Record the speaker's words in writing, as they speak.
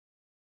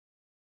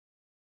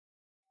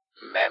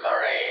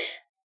Memory.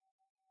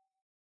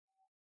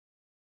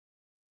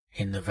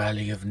 In the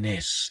valley of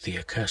Nis the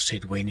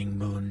accursed waning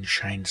moon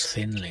shines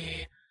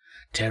thinly,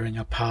 tearing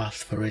a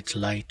path for its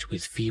light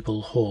with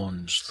feeble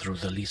horns through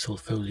the lethal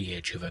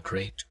foliage of a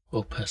great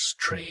opus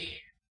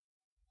tree.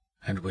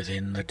 And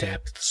within the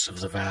depths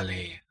of the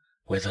valley,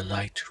 where the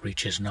light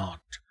reaches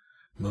not,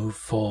 move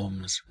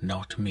forms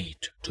not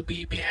meet to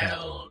be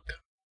beheld.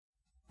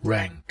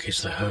 Rank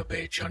is the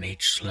herbage on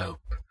each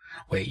slope,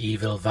 where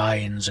evil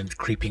vines and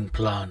creeping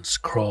plants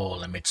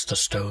crawl amidst the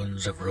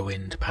stones of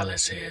ruined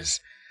palaces,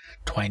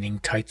 twining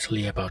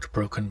tightly about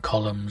broken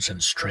columns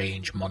and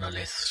strange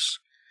monoliths,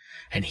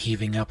 and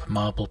heaving up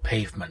marble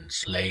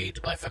pavements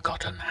laid by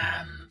forgotten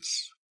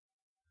hands.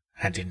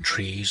 And in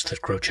trees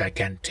that grow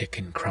gigantic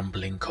in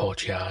crumbling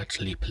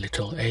courtyards leap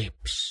little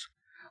apes,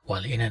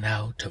 while in and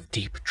out of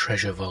deep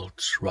treasure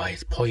vaults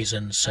writhe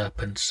poison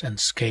serpents and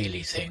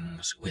scaly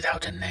things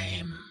without a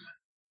name.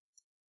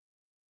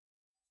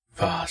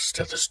 Vast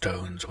are the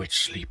stones which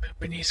sleep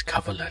beneath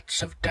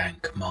coverlets of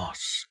dank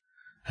moss,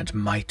 and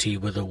mighty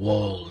were the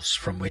walls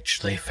from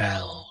which they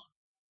fell.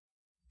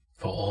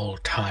 For all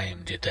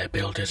time did their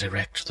builders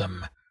erect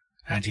them,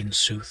 and in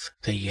sooth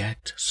they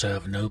yet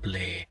serve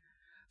nobly,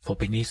 for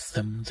beneath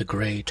them the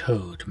grey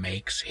toad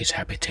makes his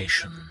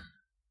habitation.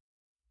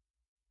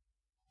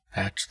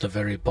 At the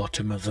very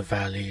bottom of the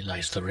valley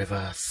lies the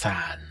river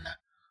Than,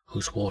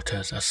 whose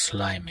waters are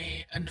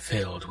slimy and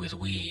filled with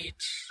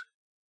weeds.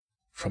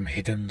 From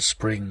hidden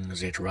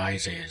springs it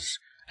rises,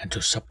 and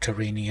to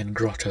subterranean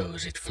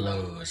grottos it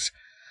flows,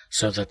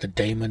 so that the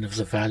daemon of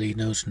the valley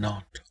knows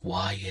not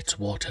why its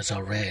waters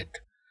are red,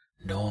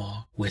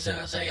 nor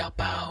whither they are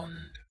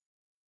bound.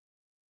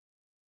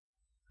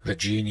 The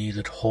genie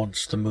that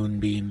haunts the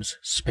moonbeams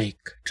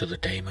spake to the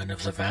daemon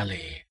of the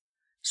valley,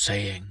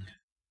 saying,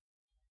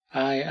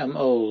 I am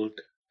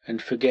old,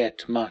 and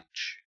forget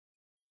much.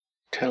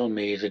 Tell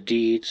me the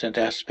deeds and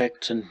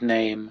aspects and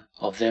name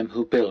of them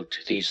who built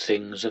these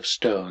things of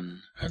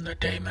stone. And the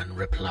daemon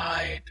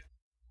replied,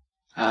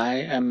 I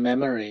am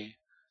Memory,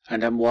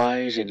 and am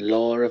wise in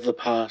lore of the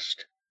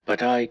past,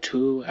 but I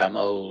too am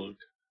old.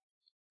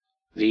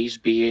 These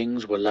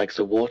beings were like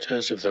the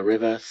waters of the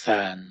river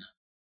Than,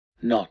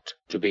 not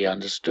to be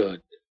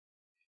understood.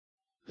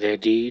 Their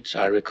deeds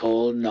I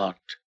recall not,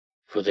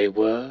 for they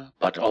were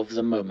but of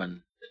the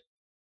moment.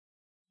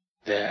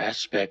 Their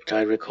aspect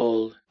I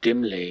recall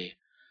dimly,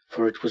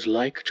 for it was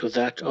like to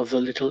that of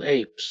the little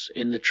apes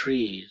in the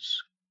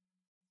trees.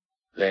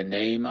 Their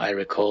name I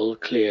recall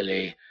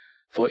clearly,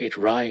 for it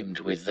rhymed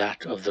with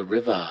that of the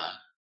river.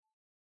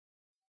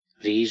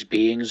 These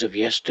beings of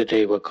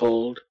yesterday were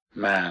called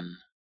Man.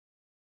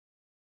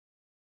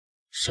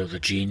 So the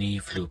genie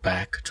flew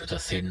back to the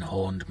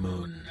thin-horned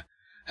moon,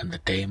 and the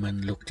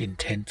daemon looked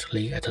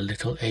intently at a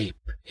little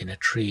ape in a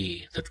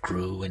tree that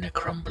grew in a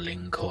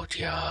crumbling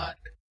courtyard.